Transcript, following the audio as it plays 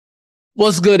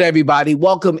What's good, everybody?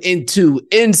 Welcome into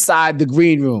Inside the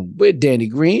Green Room with Danny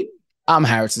Green. I'm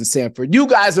Harrison Sanford. You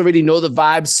guys already know the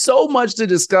vibes. So much to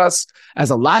discuss as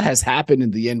a lot has happened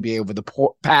in the NBA over the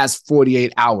past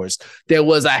 48 hours. There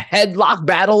was a headlock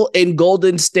battle in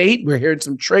Golden State. We're hearing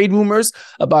some trade rumors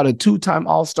about a two-time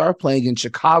All-Star playing in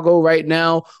Chicago right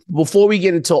now. Before we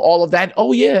get into all of that,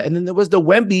 and then there was the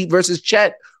Wemby versus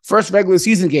Chet first regular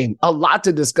season game. A lot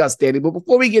to discuss, Danny. But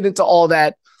before we get into all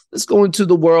that, let's go into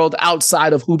the world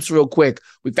outside of hoops real quick.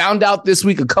 We found out this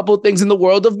week a couple of things in the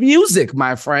world of music,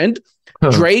 my friend.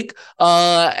 Drake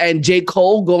and J.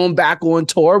 Cole going back on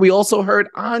tour. We also heard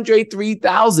Andre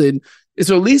 3000 is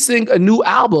releasing a new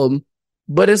album,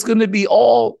 but it's going to be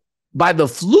all by the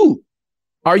flute.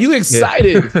 Are you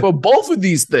excited for both of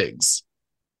these things?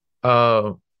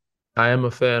 I am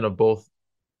a fan of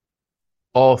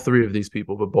all three of these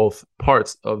people, but both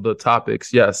parts of the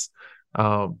topics, yes.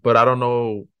 But I don't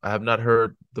know. I have not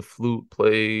heard the flute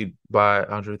played by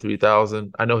Andre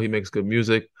 3000. I know he makes good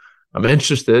music. I'm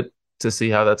interested to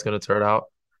see how that's going to turn out.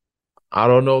 I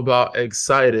don't know about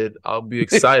excited. I'll be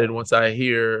excited once I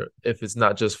hear if it's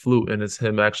not just flute and it's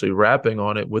him actually rapping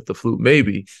on it with the flute,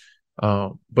 maybe.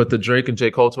 But the Drake and J.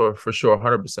 Cole tour, for sure,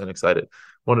 100% excited.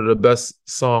 One of the best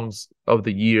songs of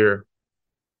the year.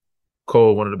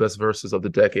 Cole, one of the best verses of the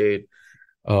decade.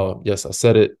 Yes, I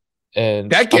said it. And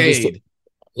decade.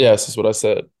 Yes, that's what I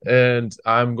said. And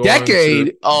I'm going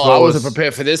decade. I wasn't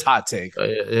prepared for this hot take.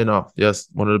 Yes,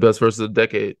 one of the best verses of the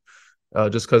decade.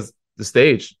 Just because the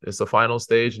stage, it's the final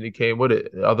stage, and he came with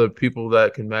it. Other people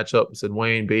that can match up said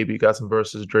Wayne, Baby got some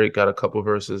verses, Drake got a couple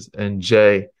verses, and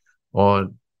Jay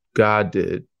on God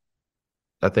Did,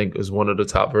 I think, is one of the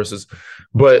top verses.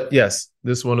 But yes,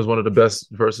 this one is one of the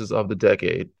best verses of the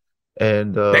decade.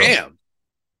 And damn.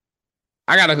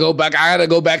 I gotta go back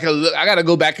and look. I gotta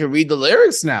go back and read the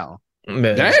lyrics now.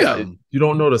 Man, damn! You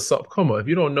don't know the song. Come on, if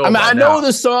you don't know, I know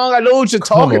the song. I know what you're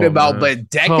talking about, man. But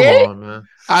decade. Come on, man.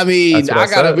 I mean,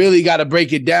 I really gotta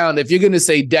break it down. If you're gonna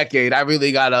say decade, I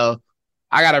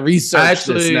gotta research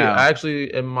this now.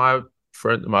 Actually, in my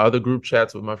other group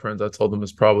chats with my friends, I told them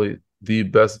it's probably the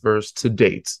best verse to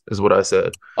date, is what I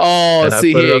said. Oh,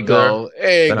 see, here you go.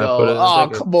 Here you go.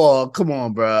 Oh, come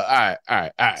on, bro. All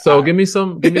right. So give me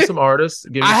some artists.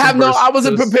 I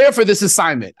wasn't prepared for this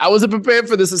assignment.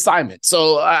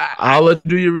 So I'll let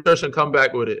you do your research and come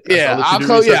back with it.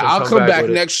 I'll come back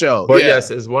next show. But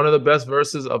yes, it's one of the best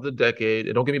verses of the decade.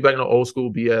 And don't get me back in the old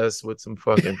school BS with some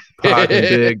fucking Pac and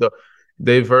Big.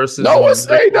 They versus no one's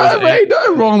saying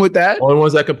nothing wrong with that. Only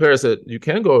ones that compare said you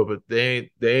can go, but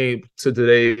they ain't to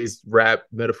today's rap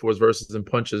metaphors, verses, and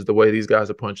punches the way these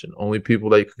guys are punching. Only people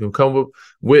that you can come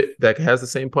with that has the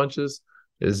same punches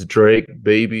is Drake,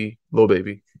 Baby, Lil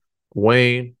Baby,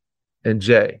 Wayne, and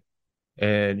Jay.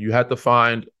 And you have to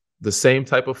find the same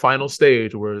type of final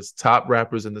stage where it's top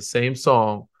rappers in the same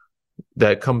song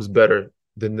that comes better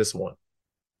than this one.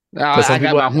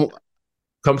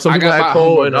 Some people had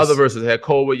Cole and other verses. They had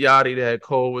Cole with Yachty. They had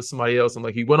Cole with somebody else. I'm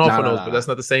like, he went off on those, but that's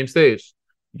not the same stage.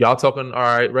 Y'all talking, all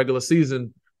right, regular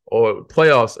season or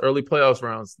playoffs, early playoffs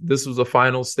rounds. This was a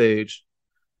final stage.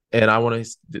 And I want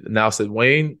to now say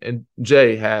Wayne and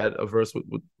Jay had a verse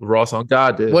with Ross on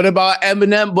God Did. What about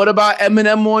Eminem? What about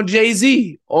Eminem on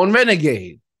Jay-Z on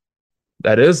Renegade?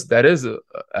 That is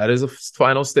a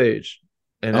final stage.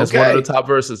 And that's one of the top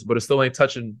verses, but it still ain't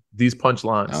touching these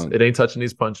punchlines. It ain't touching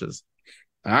these punches.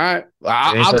 All right. Well,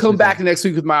 I'll come back next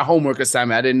week with my homework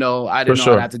assignment. I didn't know I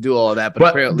had to do all that, but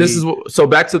apparently so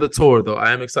back to the tour though.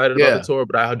 I am excited about the tour,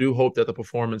 but I do hope that the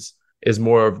performance is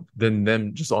more than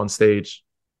them just on stage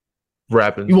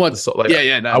rapping. You want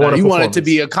you want it to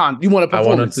be a performance. I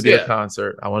want it to be a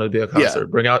concert. I want it to be a concert.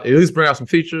 Yeah. At least bring out some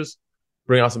features,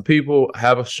 bring out some people,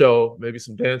 have a show, maybe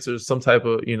some dancers, some type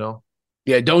of,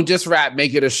 Yeah, don't just rap,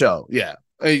 make it a show. Yeah.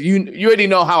 You already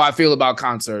know how I feel about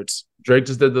concerts. Drake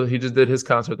just did his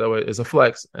concert that way. It's a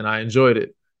flex, and I enjoyed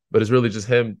it. But it's really just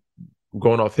him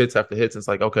going off hits after hits. It's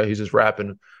like, okay, he's just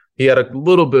rapping. He had a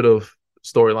little bit of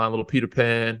storyline, little Peter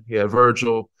Pan. He had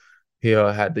Virgil. He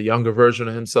had the younger version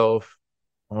of himself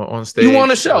on stage. You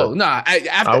want a show?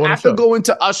 After going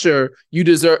to Usher, you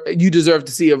deserve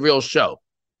to see a real show.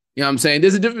 You know what I'm saying?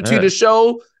 There's a difference between a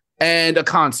show and a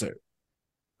concert.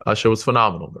 Usher was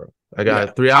phenomenal, bro. I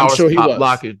got 3 hours pop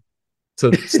locking.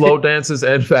 To slow dances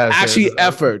and fast dances.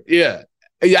 Effort. Yeah.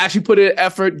 You actually put in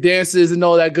effort, dances, and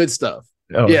all that good stuff.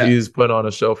 He's put on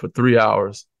a show for 3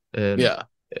 hours. And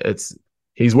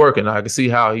he's working. I can see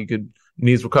how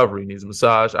needs recovery, needs a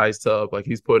massage, ice tub. Like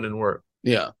he's putting in work.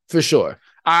 Yeah, for sure.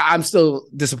 I'm still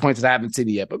disappointed I haven't seen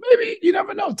it yet, but maybe you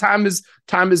never know. Time is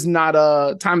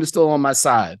still on my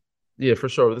side. Yeah, for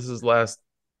sure. This is last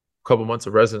couple months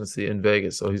of residency in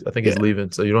Vegas, so I think he's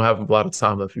leaving. So you don't have a lot of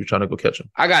time left if you're trying to go catch him.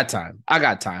 I got time. All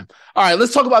right,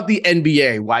 let's talk about the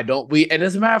NBA. Why don't we? And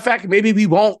as a matter of fact, maybe we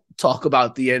won't talk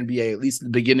about the NBA, at least in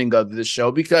the beginning of this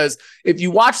show, because if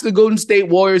you watch the Golden State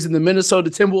Warriors and the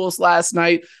Minnesota Timberwolves last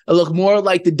night, it looked more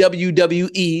like the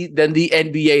WWE than the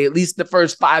NBA, at least the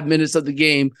first 5 minutes of the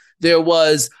game. There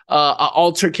was an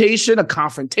altercation, a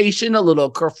confrontation, a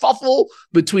little kerfuffle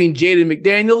between Jaden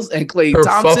McDaniels and Klay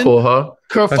Thompson. Kerfuffle, huh?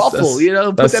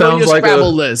 Kerfuffle, put that on your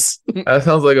Scrabble list. That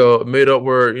sounds like a made-up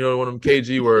word, one of them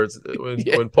KG words.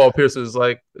 When Paul Pierce is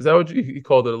like, is that what he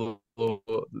called it? A little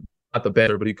not the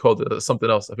banner, but he called it something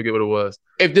else. I forget what it was.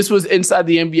 If this was inside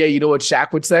the NBA, you know what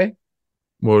Shaq would say?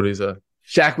 What would he say?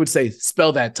 Shaq would say,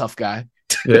 "Spell that, tough guy."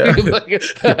 Yeah,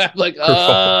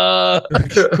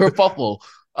 kerfuffle.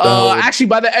 Actually,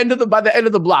 by the end of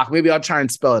the block, maybe I'll try and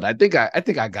spell it. I think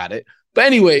I got it. But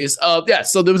anyways, so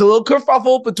there was a little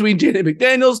kerfuffle between Jaden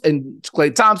McDaniels and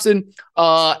Klay Thompson.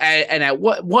 And at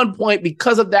one point,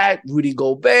 because of that, Rudy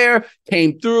Gobert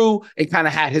came through and kind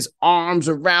of had his arms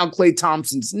around Klay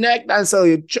Thompson's neck, not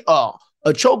necessarily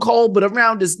a chokehold, but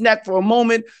around his neck for a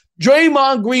moment.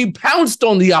 Draymond Green pounced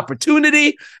on the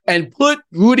opportunity and put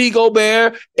Rudy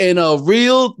Gobert in a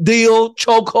real deal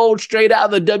chokehold straight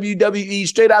out of the WWE,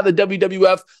 straight out of the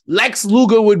WWF. Lex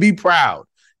Luger would be proud.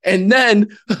 And then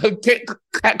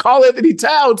Karl Anthony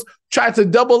Towns tried to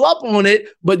double up on it,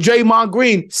 but Draymond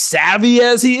Green, savvy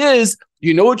as he is,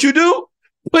 you know what you do?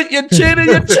 Put your chin in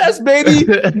your chest, baby.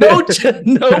 No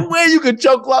way you can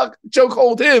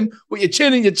chokehold him with your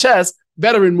chin in your chest.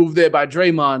 Veteran move there by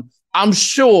Draymond. I'm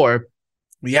sure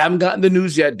we haven't gotten the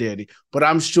news yet, Danny, but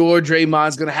I'm sure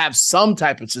Draymond's going to have some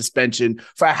type of suspension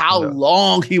for how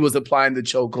long he was applying the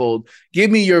chokehold.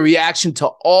 Give me your reaction to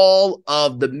all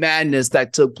of the madness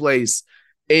that took place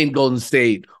in Golden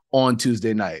State on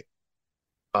Tuesday night.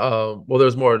 Well,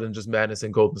 there's more than just madness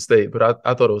in Golden State, but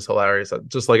I thought it was hilarious.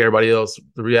 Just like everybody else,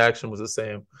 the reaction was the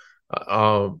same.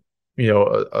 I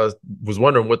was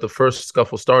wondering what the first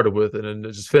scuffle started with, and then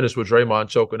it just finished with Draymond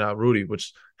choking out Rudy,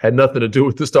 which had nothing to do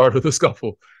with the start of the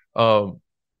scuffle.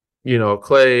 Klay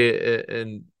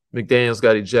and McDaniels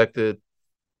got ejected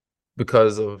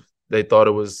because they thought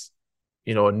it was,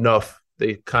 enough.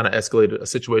 They kind of escalated a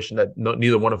situation that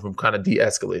neither one of them kind of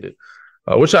de-escalated,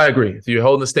 which I agree. If you're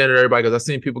holding the standard, everybody, because I've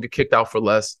seen people get kicked out for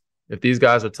less. If these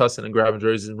guys are tussling and grabbing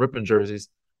jerseys and ripping jerseys,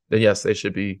 then yes, they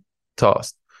should be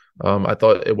tossed. I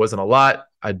thought it wasn't a lot.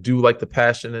 I do like the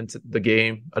passion into the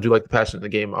game. I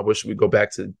wish we'd go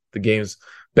back to the games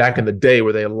back in the day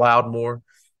where they allowed more,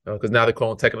 because now they're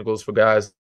calling technicals for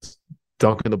guys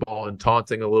dunking the ball and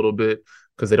taunting a little bit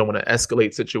because they don't want to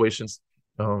escalate situations.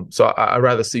 So I'd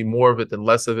rather see more of it than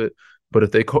less of it. But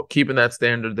if they keeping that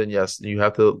standard, then yes, you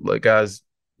have to let guys,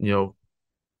 I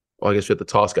guess you have to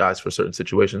toss guys for certain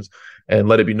situations and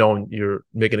let it be known you're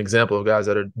making an example of guys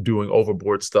that are doing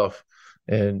overboard stuff.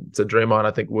 And so Draymond,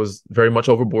 I think, was very much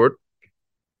overboard,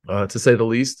 to say the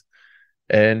least.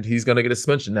 And he's going to get a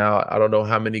suspension. Now, I don't know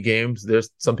how many games. There's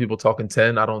some people talking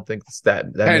 10. I don't think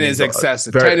that 10 is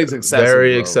excessive. 10 is excessive.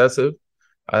 Very excessive.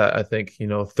 I think,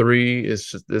 3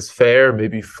 is fair,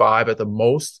 maybe 5 at the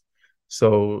most.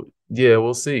 So, yeah,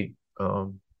 we'll see.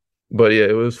 But, yeah,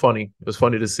 it was funny. It was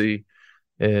funny to see.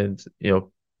 And, the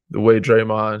way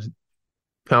Draymond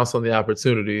pounced on the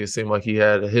opportunity, it seemed like he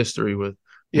had a history with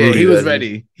Rudy, he was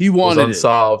ready. He wanted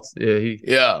unsolved. He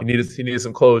needed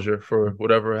some closure for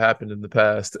whatever happened in the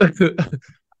past.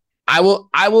 I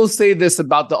will say this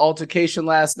about the altercation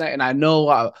last night, and I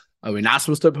know we're not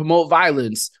supposed to promote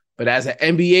violence, but as an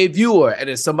NBA viewer and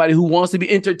as somebody who wants to be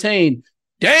entertained,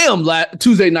 damn,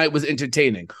 Tuesday night was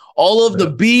entertaining. All of the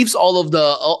beefs, all of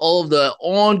the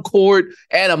on-court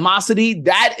animosity,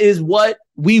 that is what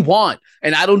we want.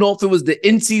 And I don't know if it was the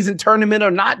in-season tournament or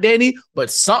not, Danny,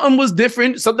 but something was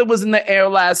different. Something was in the air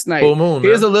last night. Full moon,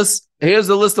 Here's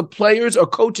a list of players or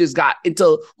coaches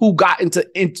who got into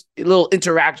little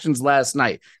interactions last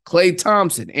night. Klay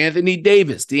Thompson, Anthony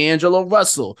Davis, D'Angelo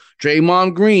Russell,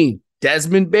 Draymond Green,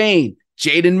 Desmond Bane,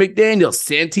 Jaden McDaniels,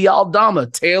 Santi Aldama,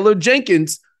 Taylor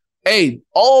Jenkins. Hey,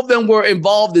 all of them were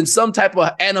involved in some type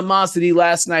of animosity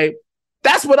last night.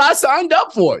 That's what I signed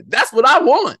up for. That's what I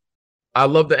want. I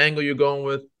love the angle you're going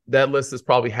with. That list is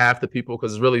probably half the people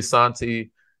because it's really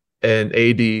Santi and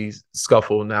AD's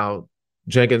scuffle. Now,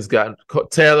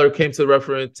 Taylor came to the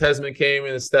referee, Tesman came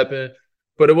in and stepped in,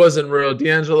 but it wasn't real.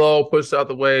 D'Angelo pushed out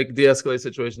the way, de-escalate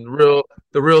situation.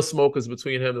 The real smoke is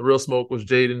between him. The real smoke was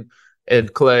Jaden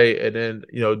and Klay, and then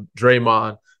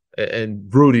Draymond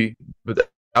and Rudy. But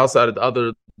outside of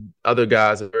the other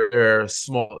guys, are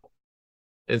small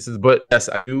instances. But yes,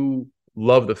 I do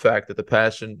love the fact that the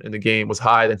passion in the game was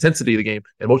high, the intensity of the game,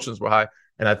 emotions were high.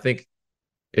 And I think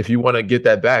if you want to get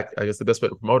that back, I guess the best way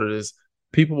to promote it is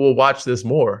people will watch this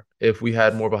more if we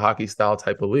had more of a hockey style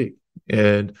type of league.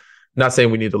 And not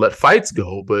saying we need to let fights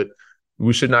go, but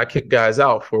we should not kick guys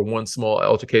out for one small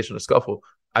altercation or scuffle.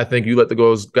 I think you let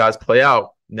those guys play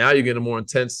out. Now you get a more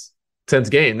intense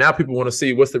game. Now people want to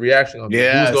see what's the reaction going to be.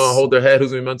 Who's going to hold their head?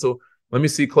 Who's going to be mental? Let me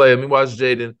see Clay. Let me watch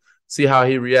Jaden. See how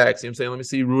he reacts. You know what I'm saying? Let me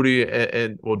see Rudy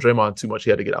and Draymond too much. He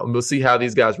had to get out. We'll see how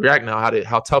these guys react now,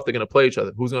 how tough they're going to play each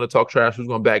other. Who's going to talk trash? Who's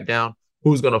going to back down?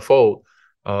 Who's going to fold?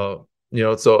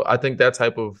 So I think that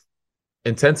type of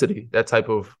intensity, that type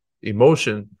of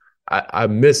emotion, I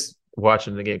miss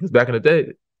watching the game, because back in the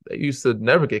day, they used to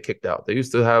never get kicked out. They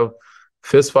used to have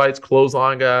fist fights,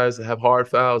 clothesline guys, have hard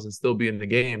fouls, and still be in the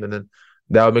game. And then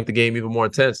that would make the game even more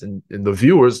intense. And the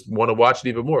viewers want to watch it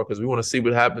even more because we want to see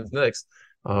what happens next.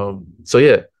 I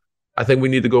think we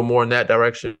need to go more in that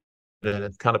direction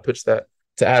and kind of pitch that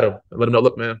to Adam and let him know,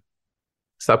 look, man,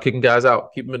 stop kicking guys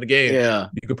out. Keep them in the game. Yeah.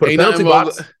 You can put a penalty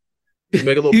box. You can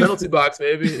make a little penalty box,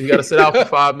 maybe. You got to sit out for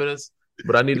 5 minutes.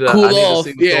 But I need to see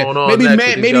what's going on.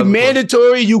 Maybe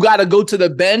mandatory. You got to go to the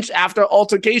bench after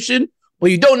altercation. Well,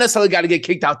 you don't necessarily got to get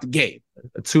kicked out the game.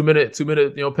 A 2 minute,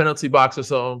 penalty box or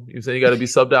something. You say you got to be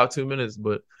subbed out 2 minutes,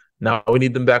 but now we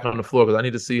need them back on the floor because I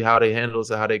need to see how they handle it,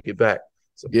 how they get back.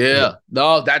 So,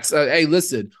 no, that's hey,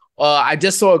 listen. I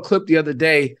just saw a clip the other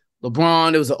day.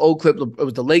 LeBron, it was an old clip. It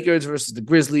was the Lakers versus the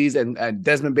Grizzlies, and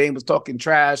Desmond Bain was talking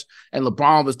trash, and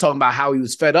LeBron was talking about how he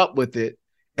was fed up with it.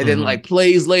 And then, like,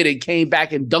 plays later, he came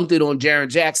back and dunked it on Jaren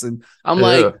Jackson. I'm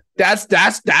like,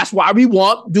 that's why we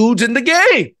want dudes in the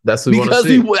game. That's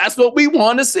what that's what we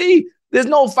want to see. There's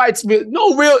no fights.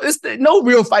 No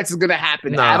real fights is gonna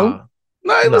happen, Adam.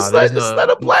 Let's let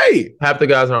them play. Half the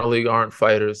guys in our league aren't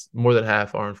fighters. More than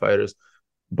half aren't fighters.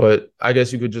 But I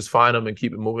guess you could just find them and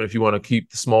keep it moving if you want to keep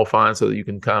the small fines so that you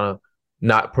can kind of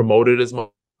not promote it as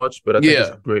much. But I think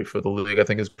it's great for the league. I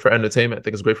think it's for entertainment. I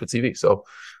think it's great for TV. So,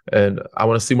 and I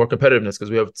want to see more competitiveness because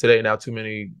we have today now too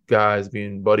many guys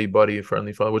being buddy,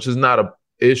 friendly, fun, which is not an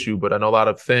issue. But I know a lot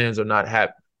of fans are not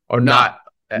happy, not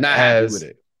happy with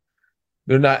it.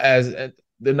 They're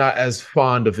not as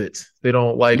fond of it. They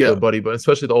don't like the buddy, but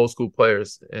especially the old school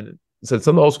players. And so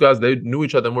some of those guys, they knew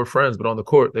each other and were friends, but on the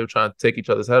court, they were trying to take each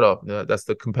other's head off. That's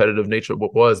the competitive nature of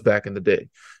what was back in the day.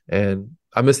 And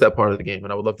I miss that part of the game,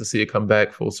 and I would love to see it come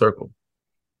back full circle.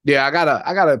 Yeah, I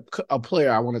got a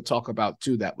player I want to talk about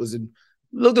too that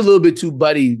looked a little bit too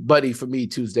buddy for me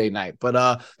Tuesday night.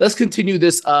 But let's continue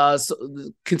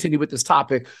continue with this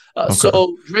topic. Okay.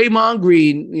 So Draymond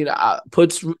Green,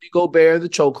 puts Rudy Gobert in the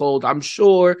chokehold. I'm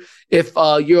sure if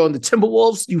you're on the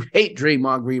Timberwolves, you hate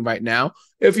Draymond Green right now.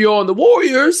 If you're on the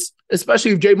Warriors,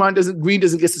 especially if Green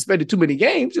doesn't get suspended too many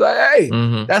games, you're like,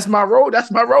 hey, that's my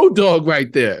road dog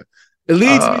right there. It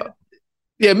leads me.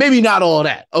 Yeah, maybe not all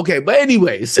that. Okay, but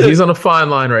anyways. He's on a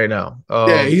fine line right now.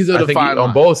 He's on a fine line.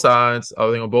 On both sides, I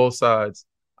think on both sides,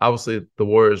 obviously the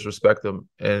Warriors respect him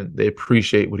and they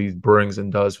appreciate what he brings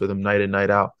and does for them night in, night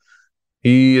out.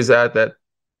 He is at that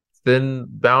thin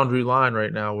boundary line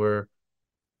right now where,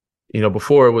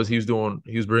 before he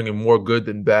was bringing more good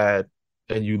than bad,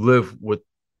 and you live with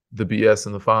the BS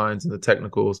and the fines and the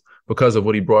technicals because of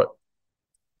what he brought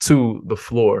to the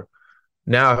floor.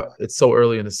 Now it's so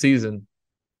early in the season.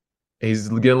 He's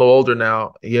getting a little older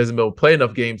now. He hasn't been able to play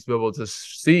enough games to be able to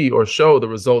see or show the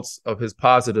results of his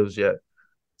positives yet.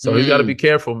 So he's got to be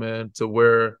careful, man, to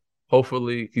where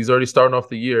hopefully he's already starting off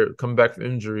the year, coming back from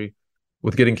injury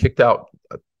with getting kicked out.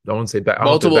 I don't want to say back.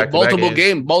 Multiple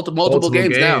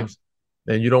games now.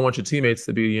 And you don't want your teammates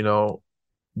to be,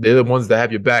 they're the ones that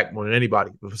have your back more than anybody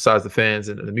besides the fans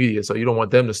and the media. So you don't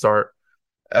want them to start,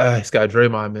 this guy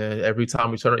Draymond, man, every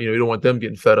time we turn, you don't want them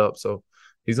getting fed up. So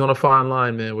he's on a fine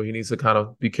line, man, where he needs to kind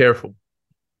of be careful.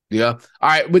 Yeah. All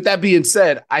right. With that being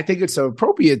said, I think it's an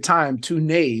appropriate time to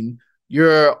name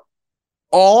your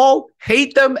all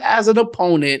hate them as an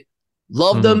opponent,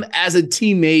 love them as a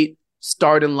teammate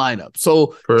starting lineup.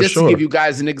 So to give you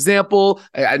guys an example,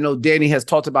 I know Danny has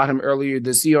talked about him earlier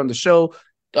this year on the show.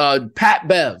 Pat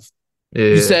Bev. Yeah.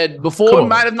 You said before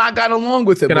might have not gotten along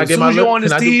with him. But as soon as you're on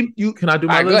his team, can I do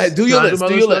my list? Go ahead, do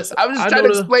your list. I was just trying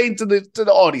to explain to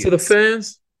the audience. To the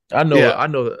fans. I know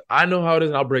how it is,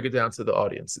 and I'll break it down to the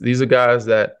audience. These are guys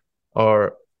that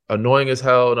are annoying as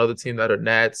hell, another team that are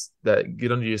gnats, that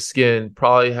get under your skin,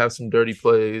 probably have some dirty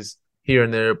plays here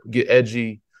and there, get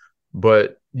edgy,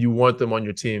 but you want them on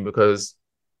your team because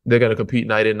they're going to compete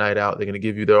night in, night out. They're going to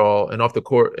give you their all. And off the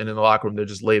court and in the locker room, they're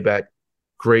just laid back,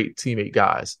 great teammate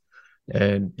guys.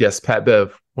 And yes, Pat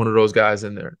Bev, one of those guys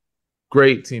in there.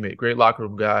 Great teammate, great locker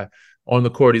room guy. on the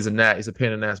court, he's a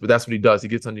pain in the ass, but that's what he does. He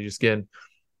gets under your skin,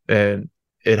 and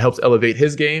it helps elevate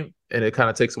his game, and it kind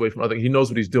of takes away from other. He knows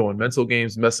what he's doing. Mental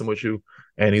games messing with you,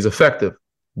 and he's effective.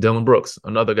 Dylan Brooks,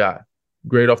 another guy,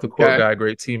 great off the court guy,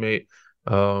 great teammate.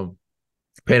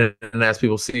 Pain in the ass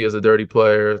people see as a dirty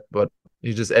player, but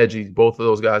he's just edgy. Both of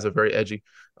those guys are very edgy.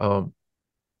 I'm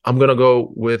gonna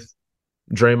go with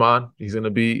Draymond. He's gonna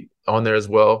be on there as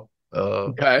well.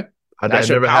 That's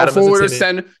your power forward or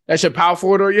center. That's your power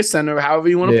forward or your center, however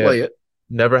you want to play it.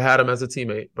 Never had him as a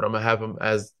teammate, but I'm gonna have him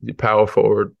as the power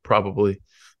forward probably.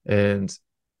 And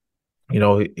he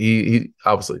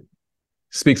obviously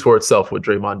speaks for itself what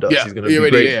Draymond does. He's gonna be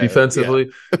great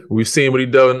defensively. We've seen what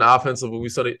he's done offensively.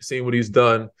 We've seen what he's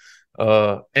done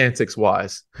antics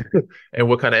wise, and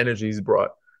what kind of energy he's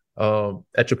brought.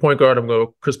 At your point guard, I'm going to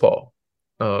go Chris Paul.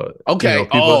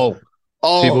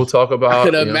 People talk about. I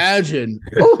could imagine.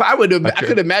 I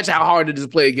could imagine how hard it is to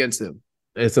play against him.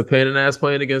 It's a pain in the ass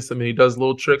playing against him. He does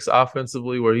little tricks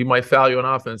offensively where he might foul you on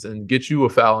offense and get you a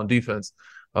foul on defense.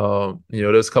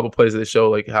 There's a couple plays that they show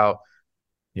like how,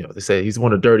 they say he's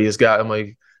one of the dirtiest guys. I'm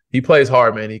like, he plays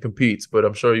hard, man. He competes, but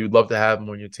I'm sure you'd love to have him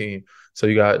on your team. So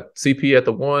you got CP at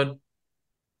the 1,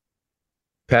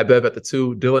 Pat Bev at the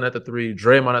 2, Dylan at the 3,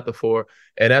 Draymond at the 4,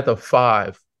 and at the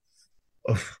 5.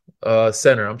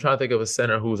 Center. I'm trying to think of a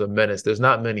center who's a menace. There's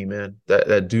not many, man,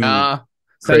 that do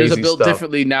centers are built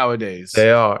differently nowadays.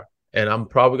 They are. And I'm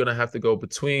probably going to have to go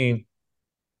between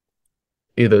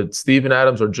either Steven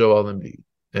Adams or Joel Embiid.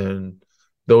 And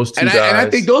those two guys. And I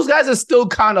think those guys are still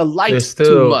kind of liked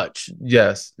too much.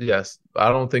 Yes. I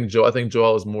don't think Joel. I think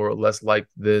Joel is more or less liked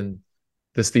than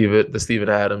the Steven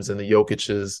Adams and the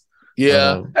Jokic's.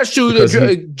 Yeah, that's true.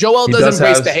 Joel does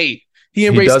embrace the hate. He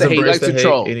embraced the hate. He likes to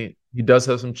troll. He does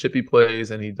have some chippy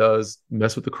plays, and he does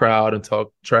mess with the crowd and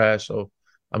talk trash. So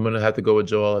I'm going to have to go with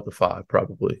Joel at the 5,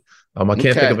 probably. I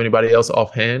can't think of anybody else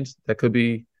offhand that could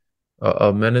be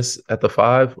a menace at the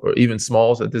 5, or even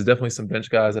Smalls. There's definitely some bench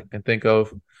guys that I can think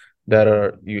of that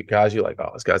are guys you're like,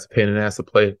 oh, this guy's a pain in the ass to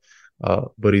play,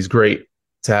 but he's great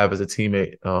to have as a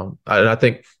teammate. And I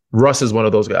think Russ is one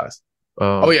of those guys.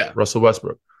 Russell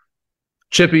Westbrook.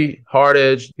 Chippy, hard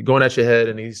edge, going at your head,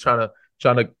 and he's trying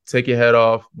to take your head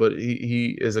off, but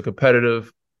he is a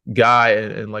competitive guy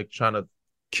and like trying to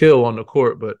kill on the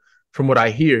court. But from what I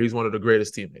hear, he's one of the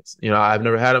greatest teammates. I've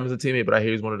never had him as a teammate, but I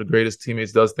hear he's one of the greatest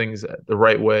teammates, does things the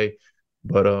right way,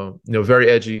 but very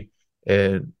edgy,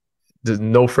 and there's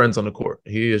no friends on the court.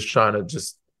 He is trying to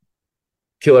just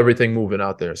kill everything moving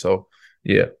out there. So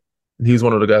yeah, he's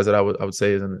one of the guys that I would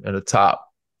say is in the top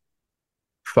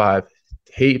 5.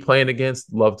 Hate playing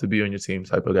against, love to be on your team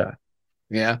type of guy.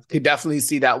 Yeah, could definitely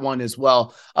see that one as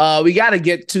well. We got to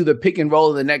get to the pick and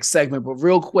roll in the next segment, but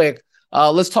real quick,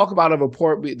 let's talk about a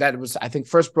report that was, I think,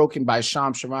 first broken by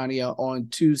Shams Charania on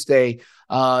Tuesday.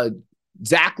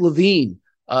 Zach LaVine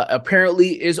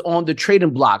apparently is on the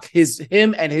trading block.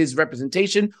 Him and his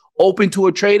representation open to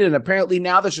a trade, and apparently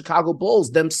now the Chicago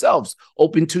Bulls themselves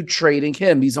open to trading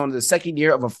him. He's on the second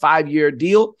year of a 5-year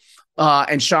deal.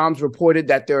 And Shams reported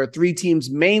that there are 3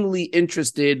 teams mainly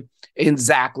interested in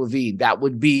Zach LaVine. That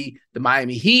would be the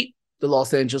Miami Heat, the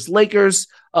Los Angeles Lakers,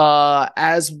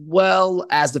 as well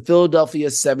as the Philadelphia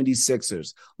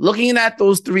 76ers. Looking at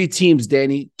those 3 teams,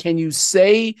 Danny, can you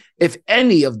say if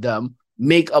any of them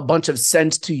make a bunch of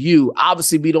sense to you?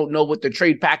 Obviously, we don't know what the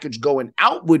trade package going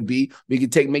out would be. We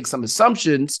could make some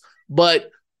assumptions,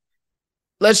 but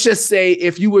let's just say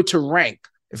if you were to rank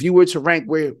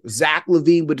where Zach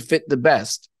LaVine would fit the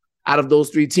best out of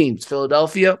those 3 teams,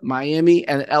 Philadelphia, Miami,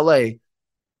 and LA,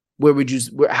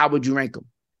 how would you rank them?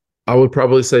 I would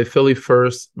probably say Philly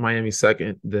first, Miami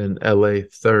second, then LA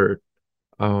third.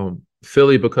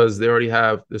 Philly, because they already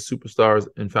have the superstars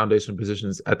in foundation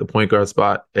positions at the point guard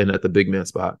spot and at the big man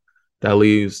spot. That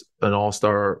leaves an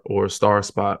all-star or star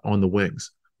spot on the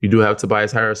wings. You do have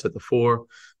Tobias Harris at the 4.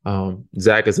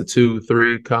 Zach is a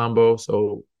 2-3 combo,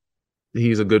 so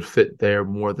he's a good fit there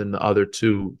more than the other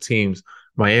 2 teams.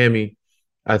 Miami,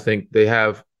 I think they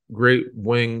have great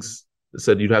wings.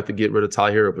 Said you'd have to get rid of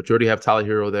Tyler Hero, but you already have Tyler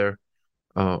Hero there.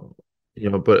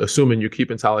 But assuming you're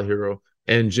keeping Tyler Hero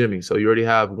and Jimmy, so you already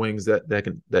have wings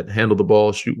that handle the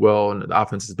ball, shoot well, and the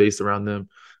offense is based around them.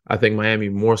 I think Miami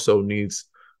more so needs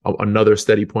another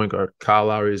steady point guard. Kyle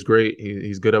Lowry is great.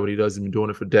 He's good at what he does. He's been doing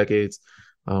it for decades.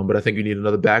 But I think you need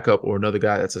another backup or another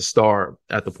guy that's a star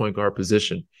at the point guard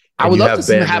position. I would love to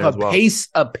see him have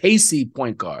a pacey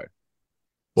point guard.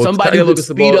 Well, somebody who could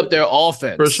speed up their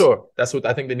offense. For sure. That's what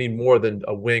I think they need, more than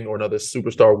a wing or another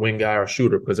superstar wing guy or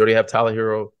shooter, because they already have Tyler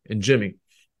Hero and Jimmy.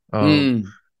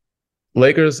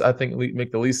 Lakers, I think,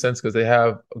 make the least sense because they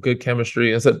have a good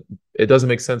chemistry. It's it doesn't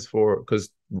make sense because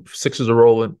Sixers are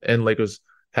rolling and Lakers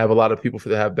have a lot of people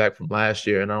they have back from last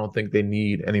year, and I don't think they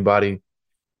need anybody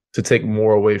to take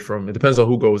more away from. It depends on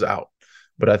who goes out,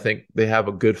 but I think they have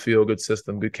a good feel, good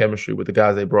system, good chemistry with the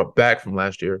guys they brought back from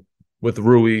last year, with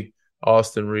Rui,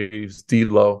 Austin Reeves,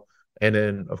 D'Lo, and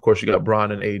then of course you got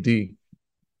Bron and AD.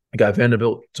 You got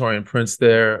Vanderbilt, Torian Prince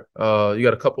there. You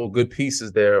got a couple of good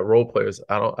pieces there, role players.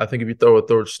 I think if you throw a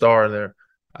third star in there,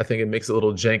 I think it makes it a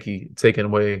little janky, taking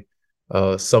away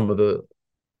some of the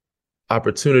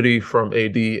opportunity from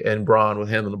AD and Bron with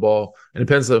handling the ball. And it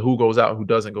depends on who goes out and who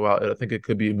doesn't go out. I think it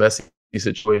could be a messy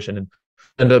situation and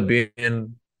end up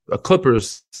being a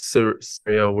Clippers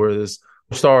scenario where there's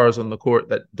stars on the court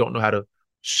that don't know how to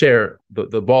share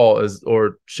the ball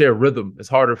or share rhythm. It's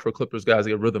harder for Clippers guys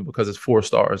to get rhythm because it's 4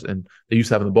 stars and they're used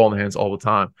to having the ball in their hands all the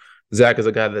time. Zach is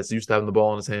a guy that's used to having the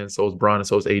ball in his hands. So is Bron and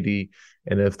so is AD.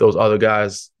 And if those other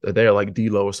guys are there like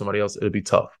D'Lo or somebody else, it'd be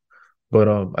tough. But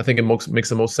I think it makes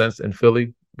the most sense in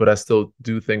Philly. But I still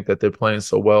do think that they're playing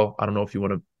so well. I don't know if you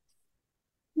want to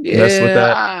mess with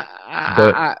that.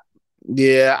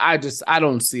 I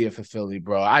don't see it for Philly,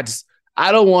 bro. I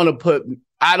don't want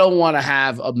to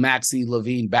have a Maxey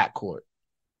Levine backcourt,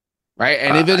 right?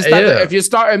 And if you're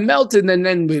starting Melton,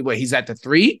 then wait, he's at the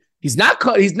 3. He's not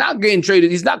getting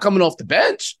traded. He's not coming off the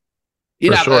bench.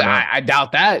 I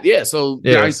doubt that. Yeah. So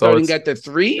he's starting at the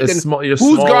 3. Then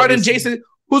who's guarding Jason?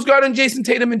 Who's guarding Jason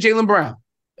Tatum and Jaylen Brown?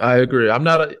 I agree. I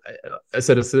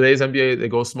said it's today's NBA, they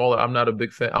go smaller. I'm not a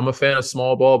big fan. I'm a fan of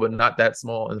small ball, but not that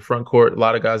small in the front court. A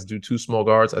lot of guys do 2 small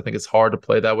guards. I think it's hard to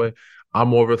play that way. I'm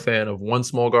more of a fan of 1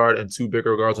 small guard and 2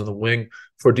 bigger guards on the wing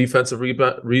for defensive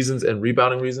reasons and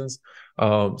rebounding reasons.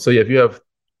 If you have,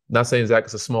 not saying Zach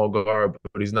is a small guard,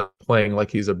 but he's not playing like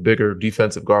he's a bigger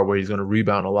defensive guard where he's going to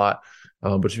rebound a lot.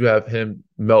 But you have him,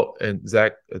 Melt, and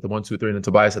Zach at the 1, 2, 3, and then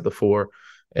Tobias at the 4,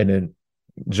 and then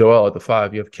Joel at the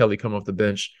 5. You have Kelly come off the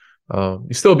bench.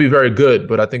 You still be very good,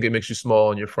 but I think it makes you small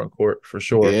in your front court for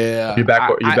sure. Yeah, your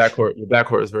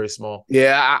backcourt is very small.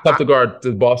 Yeah, tough to guard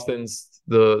the Bostons,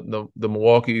 the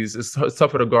Milwaukees. It's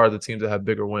tougher to guard the teams that have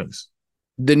bigger wings.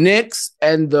 The Knicks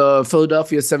and the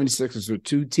Philadelphia 76ers are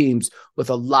 2 teams with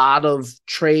a lot of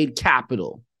trade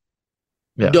capital.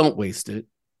 Yeah. Don't waste it.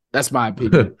 That's my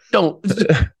opinion. don't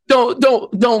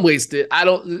waste it.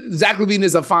 Zach LaVine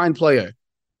is a fine player.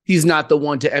 He's not the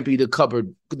one to empty the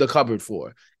cupboard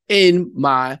for, in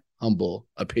my humble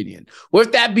opinion.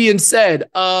 With that being said,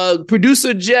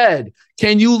 producer Jed,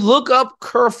 can you look up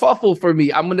kerfuffle for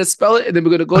me? I'm going to spell it and then we're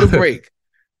going to go to break.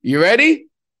 You ready?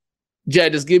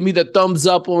 Jed, just give me the thumbs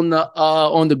up on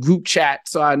the group chat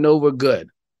so I know we're good.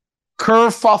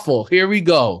 Kerfuffle. Here we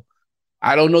go.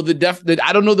 I don't know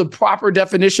I don't know the proper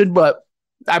definition, but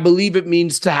I believe it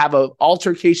means to have an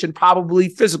altercation, probably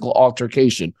physical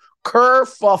altercation.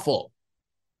 Kerfuffle.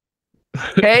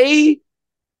 KERFUFFLE.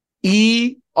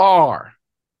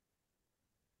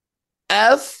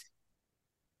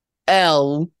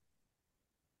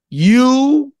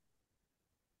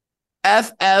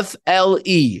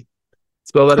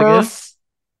 Spell that again.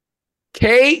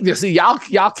 You see,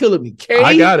 y'all killing me.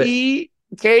 I got it.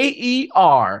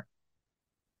 KERFLULLE.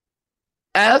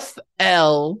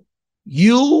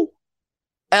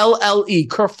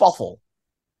 Kerfuffle.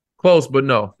 Close, but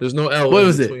no. There's no L what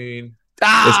was between.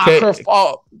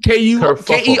 Kerfuffle.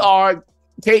 KERFUFFULLE.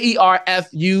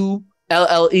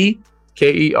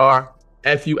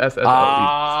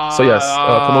 KERFUFFLE. So yes,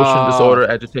 commotion, disorder,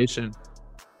 agitation.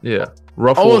 Yeah.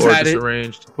 Ruffle almost or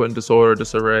disarranged, put in disorder,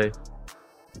 disarray.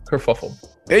 Kerfuffle.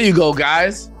 There you go,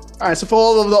 guys. All right, so for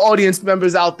all of the audience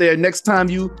members out there, next time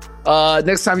you're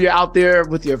out there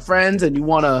with your friends and you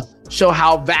want to show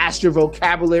how vast your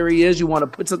vocabulary is, you want to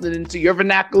put something into your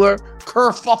vernacular,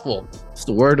 kerfuffle. It's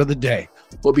the word of the day.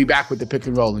 We'll be back with the pick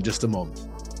and roll in just a moment.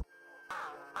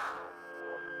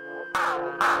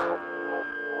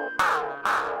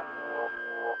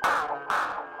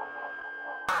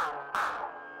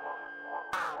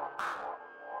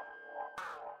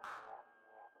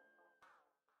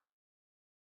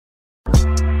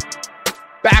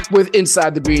 Back with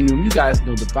Inside the Green Room. You guys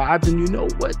know the vibes and you know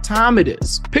what time it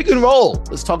is. Pick and roll.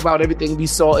 Let's talk about everything we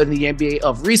saw in the NBA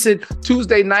of recent.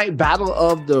 Tuesday night battle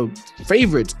of the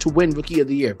favorites to win Rookie of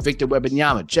the Year. Victor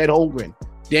Wembanyama, Chet Holmgren.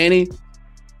 Danny,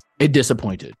 it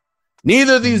disappointed.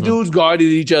 Neither of these dudes guarded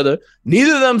each other.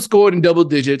 Neither of them scored in double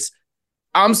digits.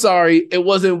 I'm sorry. It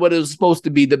wasn't what it was supposed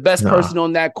to be. The best person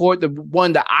on that court, the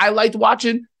one that I liked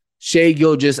watching, Shai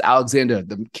Gilgeous-Alexander.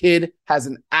 The kid has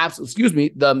an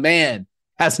absolute, the man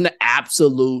has an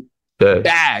absolute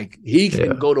bag. He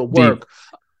can go to work.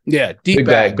 Deep. Yeah, deep big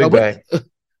bag. Big bag.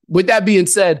 with that being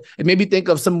said, it made me think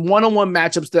of some one-on-one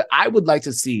matchups that I would like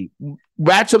to see.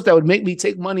 Matchups that would make me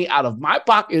take money out of my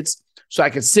pockets so I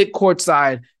could sit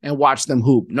courtside and watch them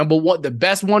hoop. Number one, the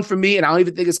best one for me, and I don't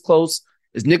even think it's close,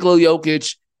 is Nikola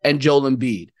Jokic and Joel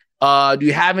Embiid. Do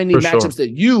you have any matchups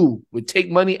that you would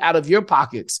take money out of your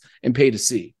pockets and pay to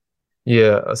see?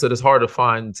 Yeah, I said it's hard to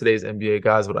find today's NBA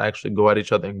guys would actually go at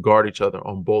each other and guard each other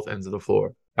on both ends of the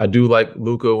floor. I do like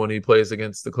Luka when he plays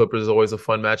against the Clippers. It's always a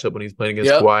fun matchup when he's playing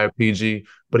against Kawhi or PG,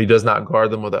 but he does not guard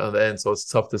them on the other end, so it's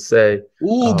tough to say.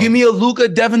 Ooh, give me a Luka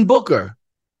Devin Booker.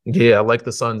 Yeah, I like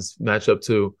the Suns matchup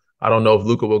too. I don't know if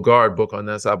Luka will guard Book on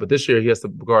that side, but this year he has to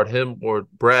guard him or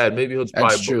Brad. Maybe he'll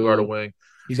probably guard a wing.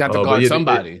 He's got to guard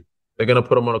somebody. They're going to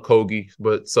put him on a Kogi.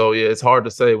 But so, yeah, it's hard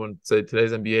to say when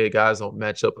today's NBA guys don't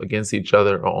match up against each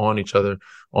other or on each other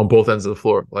on both ends of the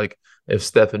floor. Like if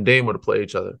Steph and Dame were to play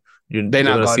each other, you're going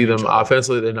to see them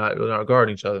offensively. They're not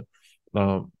guarding each other.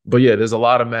 But yeah, there's a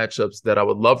lot of matchups that I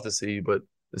would love to see. But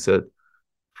it's a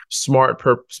smart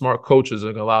coaches are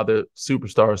going to allow their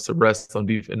superstars to rest on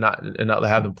defense and not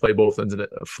have them play both ends of the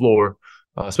floor,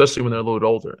 especially when they're a little bit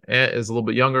older. Ant is a little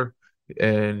bit younger.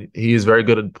 And he is very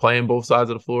good at playing both sides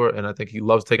of the floor, and I think he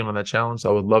loves taking on that challenge. So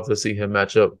I would love to see him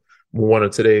match up with one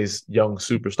of today's young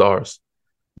superstars.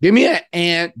 Give me an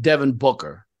Ant Devin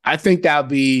Booker. I think that'd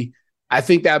be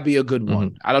a good one.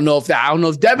 Mm-hmm. I don't know if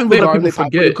Devin would guard him. They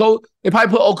probably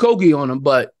put Okogie on him,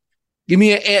 but give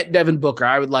me an Ant Devin Booker.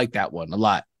 I would like that one a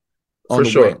lot. For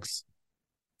sure. Wings.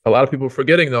 A lot of people are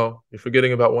forgetting, though. You're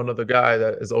forgetting about one other guy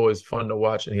that is always fun to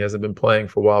watch, and he hasn't been playing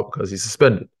for a while because he's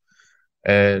suspended.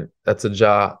 And that's a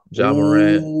Ja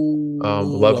Morant.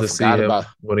 Love to see him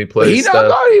when he plays. He's not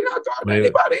guarding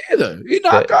anybody either. He's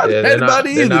not guarding anybody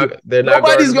either.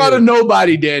 Nobody's guarding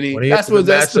nobody, Danny. That's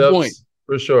the point.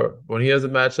 For sure. When he has the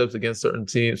matchups against certain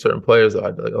teams, certain players, I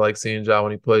like seeing Ja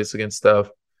when he plays against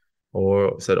Steph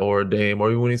or Dame,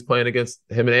 or even when he's playing against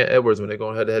him and Edwards when they're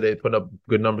going head-to-head, they put up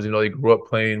good numbers. They grew up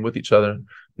playing with each other.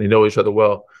 They know each other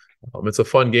well. It's a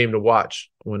fun game to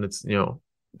watch when it's,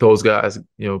 those guys,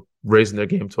 raising their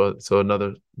game to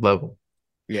another level.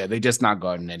 Yeah, they just not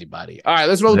guarding anybody. All right,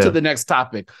 let's roll to the next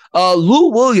topic.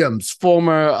 Lou Williams,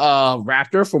 former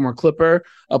Raptor, former Clipper,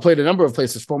 played a number of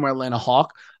places, former Atlanta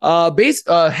Hawk,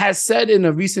 has said in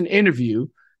a recent interview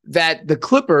that the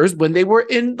Clippers, when they were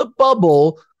in the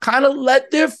bubble, kind of let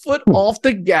their foot off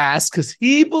the gas because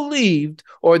they believed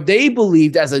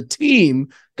as a team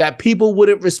that people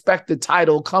wouldn't respect the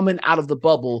title coming out of the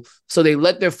bubble. So they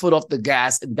let their foot off the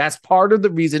gas. And that's part of the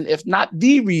reason, if not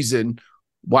the reason,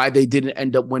 why they didn't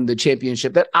end up winning the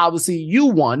championship that obviously you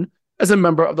won as a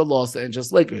member of the Los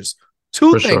Angeles Lakers.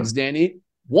 Two things, Danny.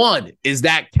 One, is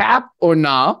that cap or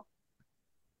nah?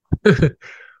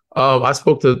 I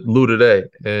spoke to Lou today,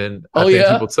 and I think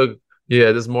people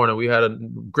this morning we had a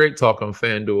great talk on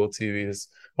FanDuel TV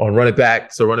on Run It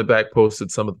Back. So Run It Back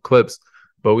posted some of the clips,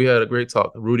 but we had a great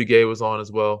talk. Rudy Gay was on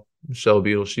as well. Michelle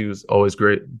Beadle, she was always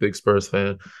great, big Spurs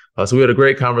fan. So we had a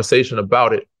great conversation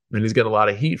about it, and he's getting a lot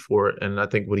of heat for it. And I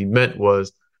think what he meant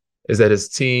is that his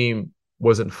team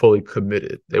wasn't fully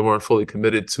committed. They weren't fully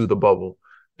committed to the bubble.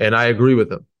 And I agree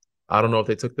with him. I don't know if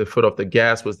they took their foot off the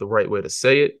gas was the right way to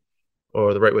say it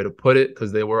or the right way to put it,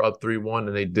 because they were up 3-1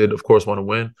 and they did, of course, want to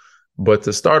win. But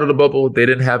to start of the bubble, they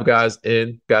didn't have guys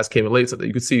in. Guys came in late, so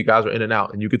you could see guys were in and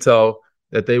out, and you could tell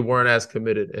that they weren't as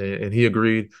committed. And he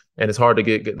agreed. And it's hard to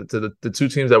get to the two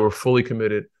teams that were fully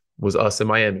committed was us and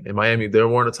Miami. In Miami, they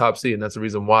weren't a top seed, and that's the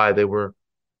reason why they were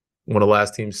one of the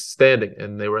last teams standing,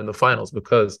 and they were in the finals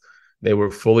because they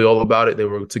were fully all about it. They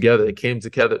were together. They came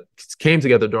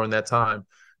together during that time.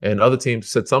 And other teams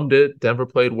said some did. Denver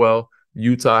played well.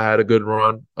 Utah had a good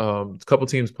run. A couple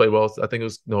teams played well. I think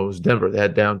it was Denver. They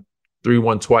had down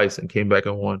 3-1 twice and came back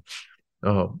and won.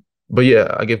 But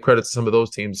yeah, I give credit to some of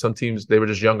those teams. Some teams, they were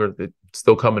just younger. They're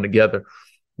still coming together.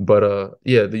 But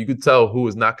you could tell who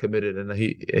was not committed, and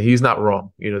he's not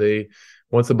wrong.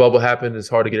 Once the bubble happened, it's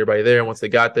hard to get everybody there. And once they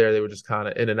got there, they were just kind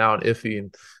of in and out, iffy,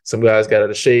 and some guys got out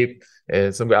of shape,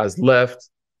 and some guys left,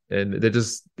 and they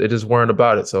just weren't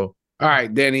about it. So, all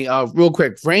right, Danny, real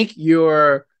quick, rank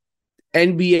your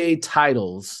NBA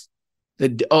titles.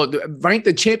 Rank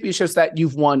the championships that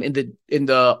you've won in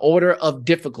the order of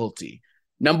difficulty.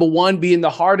 Number 1 being the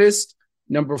hardest,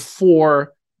 number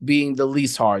 4 being the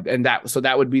least hard, and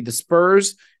that would be the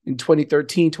Spurs in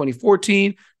 2013,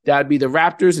 2014. That'd be the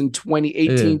Raptors in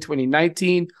 2018,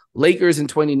 2019, Lakers in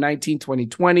 2019,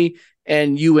 2020,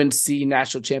 and UNC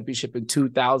national championship in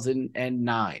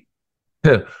 2009.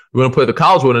 Yeah, we're gonna put the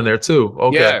college one in there too.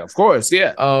 Okay, yeah, of course,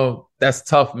 yeah. That's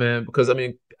tough, man, because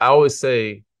I always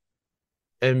say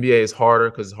NBA is harder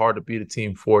because it's hard to beat a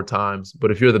team 4 times.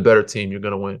 But if you're the better team, you're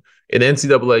going to win. In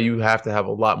NCAA, you have to have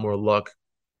a lot more luck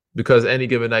because any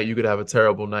given night, you could have a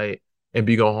terrible night and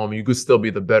be going home. You could still be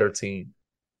the better team.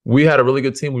 We had a really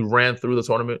good team. We ran through the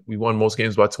tournament. We won most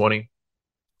games by 20.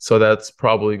 So that's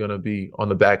probably going to be on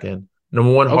the back end.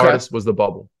 Number one hardest was the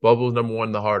bubble. Bubble is number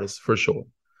one, the hardest for sure.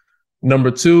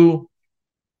 Number two,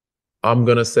 I'm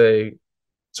going to say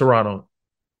Toronto.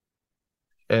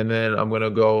 And then I'm going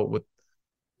to go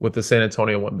with the San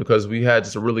Antonio one because we had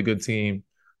just a really good team.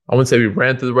 I wouldn't say we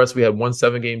ran through the rest. We had one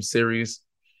 7-game series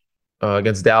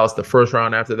against Dallas. The first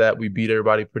round after that, we beat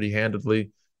everybody pretty handedly.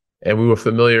 And we were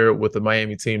familiar with the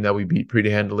Miami team that we beat pretty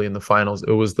handily in the finals.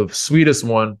 It was the sweetest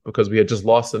one because we had just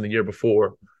lost them the year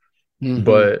before,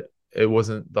 but it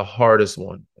wasn't the hardest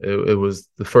one. It was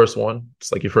the first one.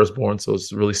 It's like your firstborn, so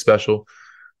it's really special.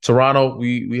 Toronto,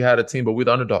 we had a team, but we're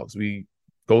the underdogs.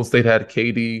 Golden State had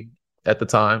KD at the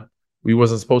time. We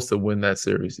wasn't supposed to win that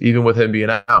series, even with him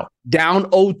being out. Down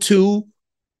 0-2.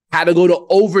 Had to go to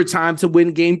overtime to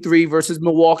win game 3 versus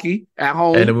Milwaukee at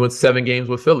home. And then we went 7 games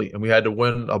with Philly, and we had to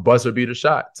win a buzzer beater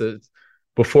shot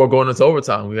before going into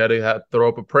overtime. We had to throw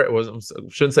up a prayer.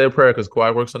 Shouldn't say a prayer because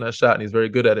Kawhi works on that shot, and he's very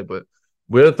good at it. But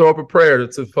we had to throw up a prayer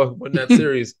to win that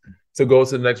series to go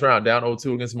to the next round, down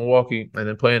 0-2 against Milwaukee, and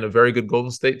then playing a very good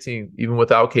Golden State team. Even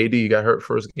without KD, he got hurt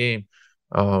first game.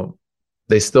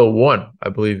 They still won,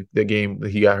 I believe, the game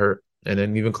that he got hurt. And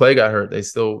then even Clay got hurt. He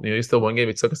still won game.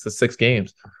 It took us to 6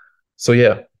 games. So,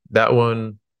 yeah, that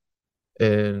one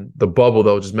and the bubble,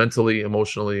 though, just mentally,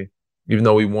 emotionally, even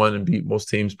though we won and beat most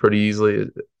teams pretty easily,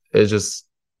 it just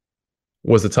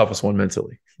was the toughest one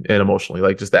mentally and emotionally.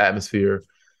 Like, just the atmosphere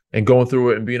and going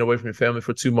through it and being away from your family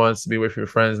for 2 months, to be away from your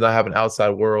friends, not having an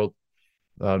outside world.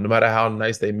 No matter how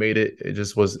nice they made it, it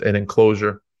just was an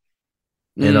enclosure.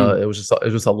 And it was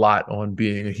just a lot on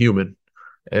being a human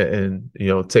and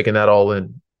taking that all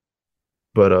in.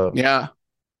 But,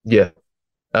 yeah.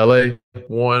 LA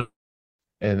 1,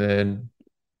 and then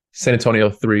San Antonio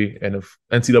 3, and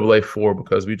NCAA 4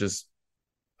 because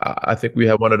I think we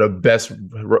have one of the best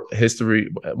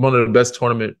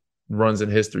tournament runs in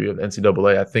history of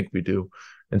NCAA. I think we do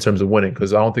in terms of winning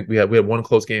because I don't think we had one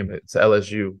close game. It's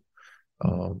LSU,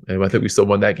 and I think we still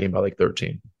won that game by like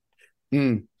 13.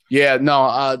 Yeah,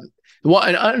 no.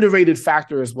 An underrated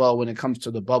factor as well when it comes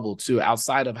to the bubble too,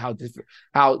 outside of how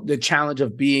the challenge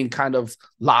of being kind of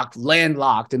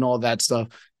landlocked and all that stuff,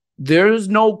 there's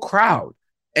no crowd.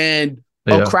 And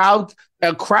a crowd,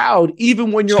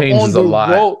 even when you're changes on the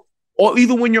road, or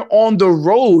even when you're on the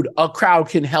road, a crowd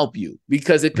can help you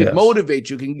because it can motivate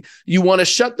you. You want to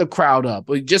shut the crowd up,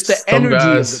 or just the energy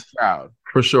of the crowd.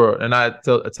 For sure. And I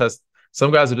attest,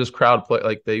 some guys are just crowd play,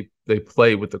 like they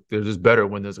play they're just better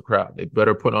when there's a crowd. They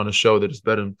better put on a show. They're just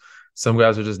better. Some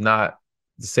guys are just not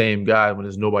the same guy when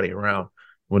there's nobody around,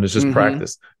 when it's just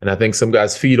practice. And I think some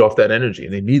guys feed off that energy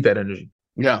and they need that energy.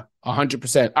 Yeah,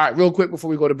 100%. All right, real quick before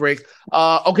we go to break.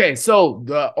 Okay, so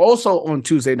also on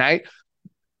Tuesday night,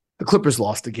 the Clippers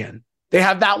lost again. They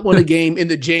have not won a game in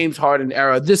the James Harden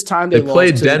era. This time they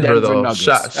played lost Denver, to though. Nuggets.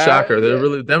 Shocker.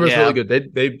 Denver's really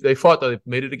good. They fought though. They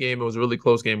made it a game. It was a really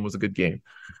close game. It was a good game.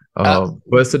 But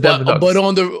it's the Denver Nuggets. But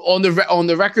on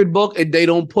the record book, they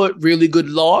don't put really good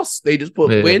loss. They just put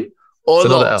win or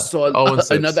loss. So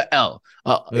another L.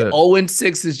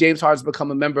 0-6 as James Harden's become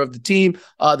a member of the team.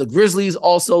 The Grizzlies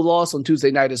also lost on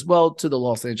Tuesday night as well to the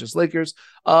Los Angeles Lakers.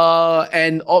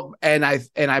 And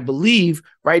I believe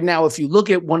right now, if you look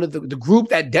at one of the group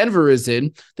that Denver is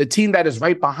in, the team that is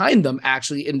right behind them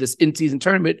actually in this in-season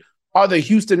tournament are the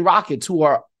Houston Rockets, who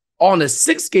are on a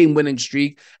 6-game winning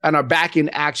streak and are back in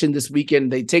action this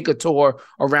weekend. They take a tour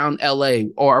around LA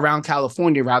or around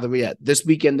California, rather yet. This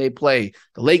weekend they play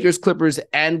the Lakers, Clippers,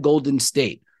 and Golden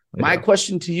State. My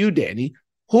question to you, Danny,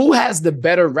 who has the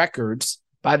better records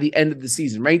by the end of the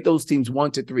season? Rank those teams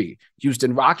 1 to 3.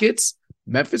 Houston Rockets,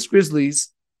 Memphis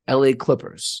Grizzlies, LA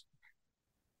Clippers.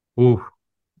 Ooh.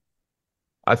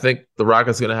 I think the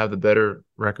Rockets are going to have the better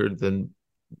record than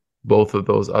both of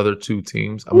those other 2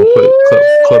 teams. I'm going to put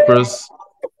Clippers.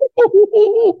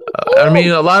 I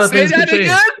mean, a lot of things can change.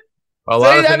 A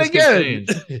lot of things can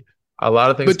change. A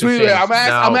lot of things can change. I'm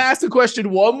going to ask the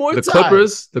question one more time. The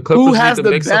Clippers who has need to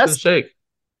the make something shake.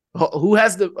 Who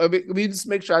has the? Let me just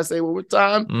make sure I say it one more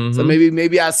time. So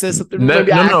maybe I said something. No,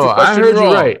 I heard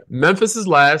you right. Memphis is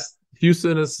last.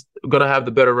 Houston is going to have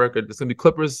the better record. It's going to be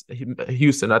Clippers,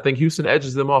 Houston. I think Houston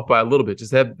edges them off by a little bit.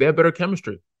 They have better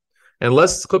chemistry.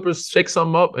 Unless Clippers shake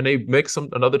something up and they make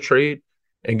another trade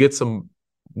and get some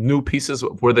new pieces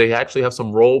where they actually have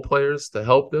some role players to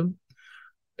help them,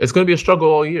 it's going to be a struggle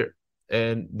all year.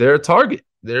 And they're a target.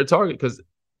 They're a target because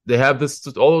they have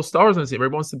all those stars on the team.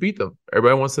 Everybody wants to beat them.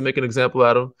 Everybody wants to make an example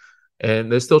out of them,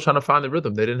 and they're still trying to find the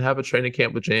rhythm. They didn't have a training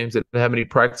camp with James. They didn't have any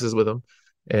practices with him,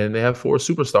 and they have 4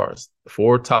 superstars,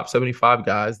 4 top 75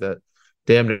 guys that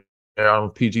damn near, I don't know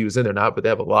if PG was in there or not, but they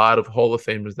have a lot of Hall of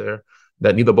Famers there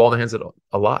that need the ball in the hands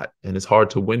a lot, and it's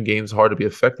hard to win games, hard to be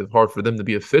effective, hard for them to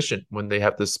be efficient when they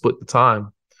have to split the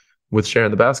time with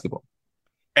sharing the basketball.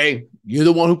 Hey, you're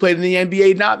the one who played in the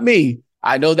NBA, not me.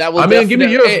 I know that was. I mean, give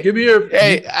me your. Hey,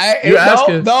 you're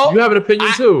asking. No, you have an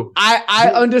opinion too.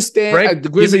 I understand. The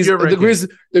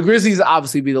Grizzlies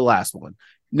obviously be the last one.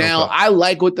 Now, okay. I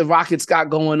like what the Rockets got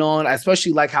going on. I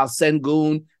especially like how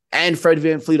Sengun and Fred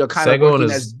VanVleet are kind of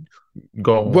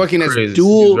working as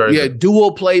dual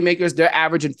playmakers. They're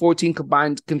averaging 14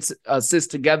 combined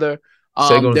assists together.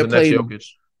 They're playing.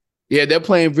 Yeah, they're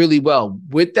playing really well.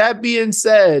 With that being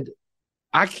said,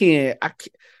 I can't.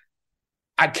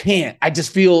 I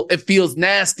just feel it feels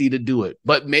nasty to do it.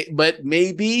 But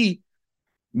maybe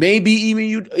Ime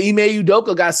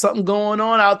Udoka got something going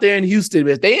on out there in Houston.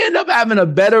 If they end up having a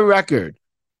better record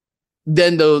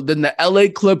than the LA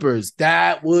Clippers,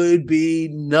 that would be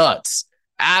nuts.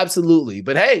 Absolutely.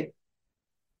 But hey,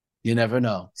 you never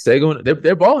know.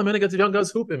 They're balling, man. They got the young guys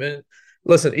hooping, man.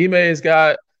 Listen, Ime's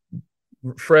got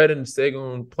Fred and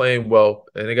Stegun playing well,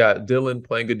 and they got Dylan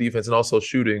playing good defense and also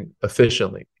shooting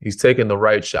efficiently. He's taking the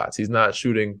right shots. He's not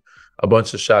shooting a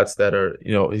bunch of shots that are,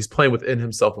 he's playing within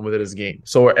himself and within his game.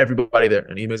 So are everybody there.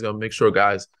 And Ime's going to make sure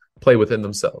guys play within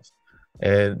themselves.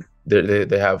 And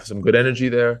they have some good energy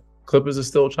there. Clippers are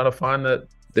still trying to find that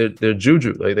their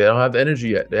juju. Like, they don't have the energy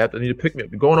yet. They need to pick me up.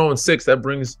 Going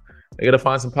 0-6, they got to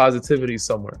find some positivity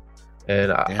somewhere.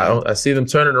 And I see them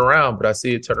turning around, but I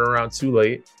see it turning around too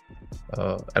late.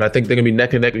 And I think they're gonna be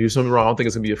neck and neck. If you're something wrong, I don't think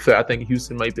it's gonna be a fit. I think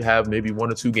Houston might have maybe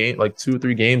 1 or 2 games, like 2 or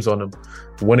 3 games on them,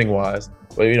 winning wise.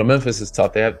 But Memphis is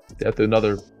tough. They have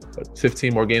another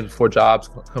 15 more games before Jobs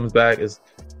comes back.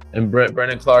 And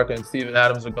Brandon Clark and Steven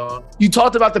Adams are gone. You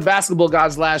talked about the basketball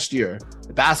gods last year.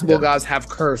 The basketball gods have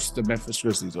cursed the Memphis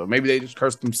Grizzlies, or maybe they just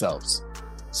cursed themselves.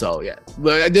 So yeah,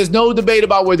 but there's no debate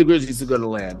about where the Grizzlies are going to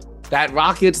land. That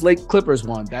Rockets Lake Clippers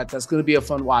one, that's going to be a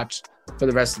fun watch for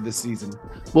the rest of the season.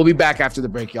 We'll be back after the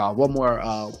break, y'all. One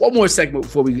more segment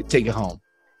before we take it home.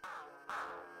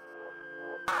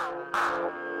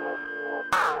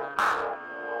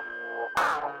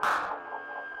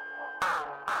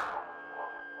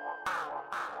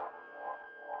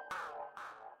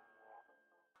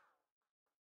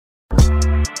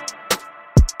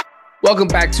 Welcome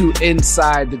back to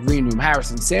Inside the Green Room.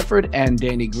 Harrison Sanford and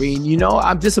Danny Green.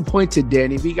 I'm disappointed,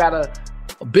 Danny. We got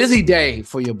a busy day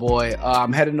for your boy.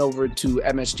 I'm heading over to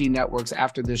MSG Networks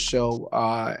after this show.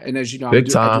 And as you know, big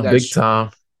time. I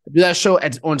do that show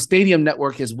on Stadium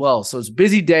Network as well. So it's a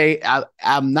busy day.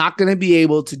 I'm not going to be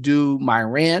able to do my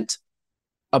rant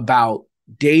about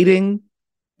dating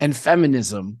and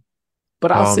feminism,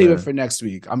 but I'll save it for next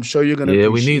week. I'm sure you're going to. Yeah,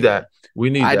 we need that.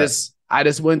 I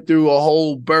just went through a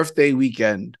whole birthday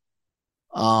weekend,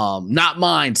 not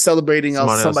mine, celebrating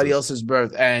somebody else's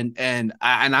birth, and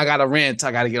I got a rant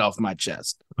I got to get off my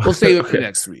chest. We'll save it for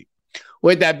next week.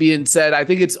 With that being said, I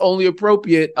think it's only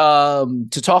appropriate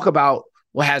to talk about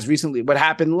what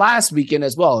happened last weekend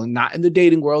as well, and not in the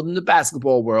dating world, in the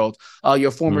basketball world.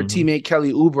 Your former teammate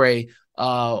Kelly Oubre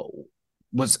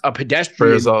was a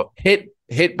pedestrian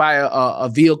hit by a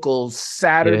vehicle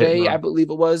Saturday, I believe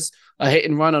it was. A hit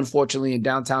and run, unfortunately, in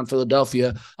downtown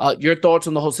Philadelphia. Your thoughts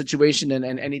on the whole situation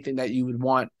and anything that you would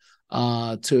want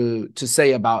to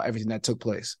say about everything that took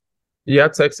place? Yeah, I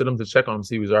texted him to check on him,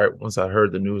 see if he was all right once I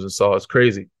heard the news and saw it's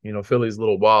crazy. Philly's a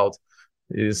little wild.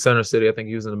 It's center city. I think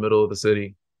he was in the middle of the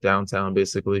city, downtown,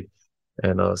 basically.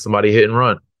 And somebody hit and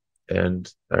run. And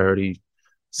I heard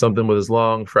something with his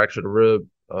lung, fractured a rib.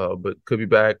 But could be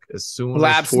back as soon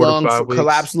as 4 to 5 weeks.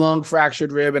 Collapsed lung,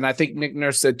 fractured rib, and I think Nick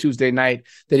Nurse said Tuesday night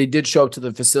that he did show up to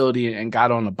the facility and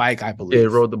got on a bike, I believe. Yeah,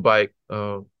 he rode the bike.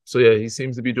 So yeah, he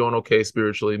seems to be doing okay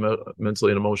spiritually,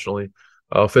 mentally, and emotionally.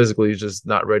 Physically, he's just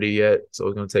not ready yet, so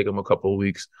it's going to take him a couple of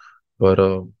weeks. But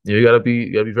you got to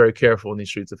be very careful in these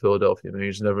streets of Philadelphia. Man,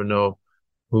 you just never know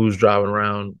who's driving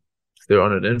around, if they're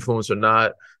under an influence or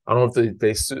not. I don't know if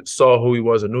they saw who he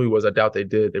was or knew he was. I doubt they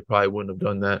did. They probably wouldn't have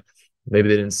done that. Maybe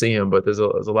they didn't see him, but there's a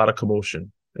lot of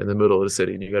commotion in the middle of the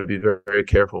city, and you got to be very, very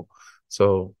careful.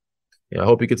 So, I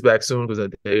hope he gets back soon because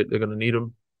they're going to need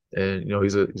him. And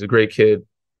he's a great kid,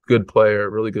 good player,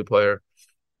 really good player.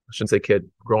 I shouldn't say kid,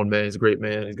 grown man. He's a great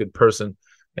man. He's a good person,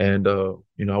 and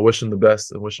I wish him the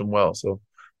best and wish him well. So,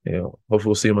 hopefully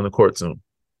we'll see him on the court soon.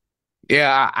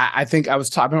 Yeah, I think I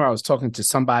was talking to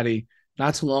somebody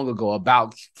not too long ago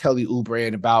about Kelly Oubre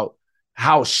and about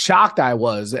how shocked I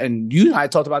was, and you and I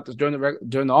talked about this during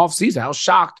the off season, how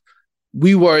shocked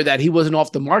we were that he wasn't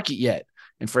off the market yet.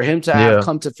 And for him to have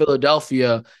come to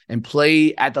Philadelphia and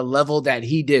play at the level that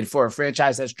he did for a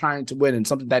franchise that's trying to win, and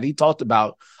something that he talked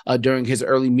about during his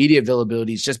early media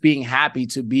availabilities, just being happy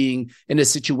to being in a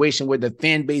situation where the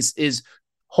fan base is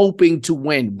hoping to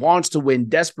win, wants to win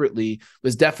desperately,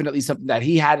 was definitely something that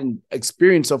he hadn't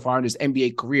experienced so far in his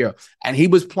NBA career. And he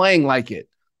was playing like it.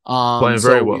 Playing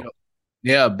very well.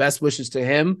 Best wishes to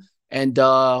him. And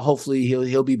hopefully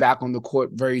he'll be back on the court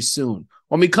very soon.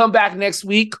 When we come back next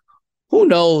week, who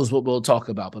knows what we'll talk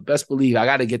about, but best believe I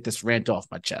got to get this rant off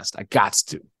my chest. I got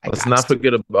to. Let's not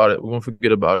forget about it. We won't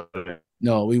forget about it.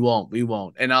 No, we won't. We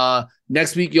won't. And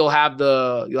next week you'll have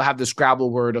the Scrabble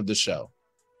word of the show,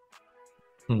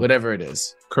 whatever it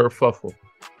is. Kerfuffle.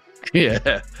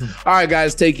 Yeah. All right,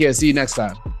 guys. Take care. See you next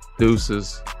time.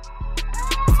 Deuces.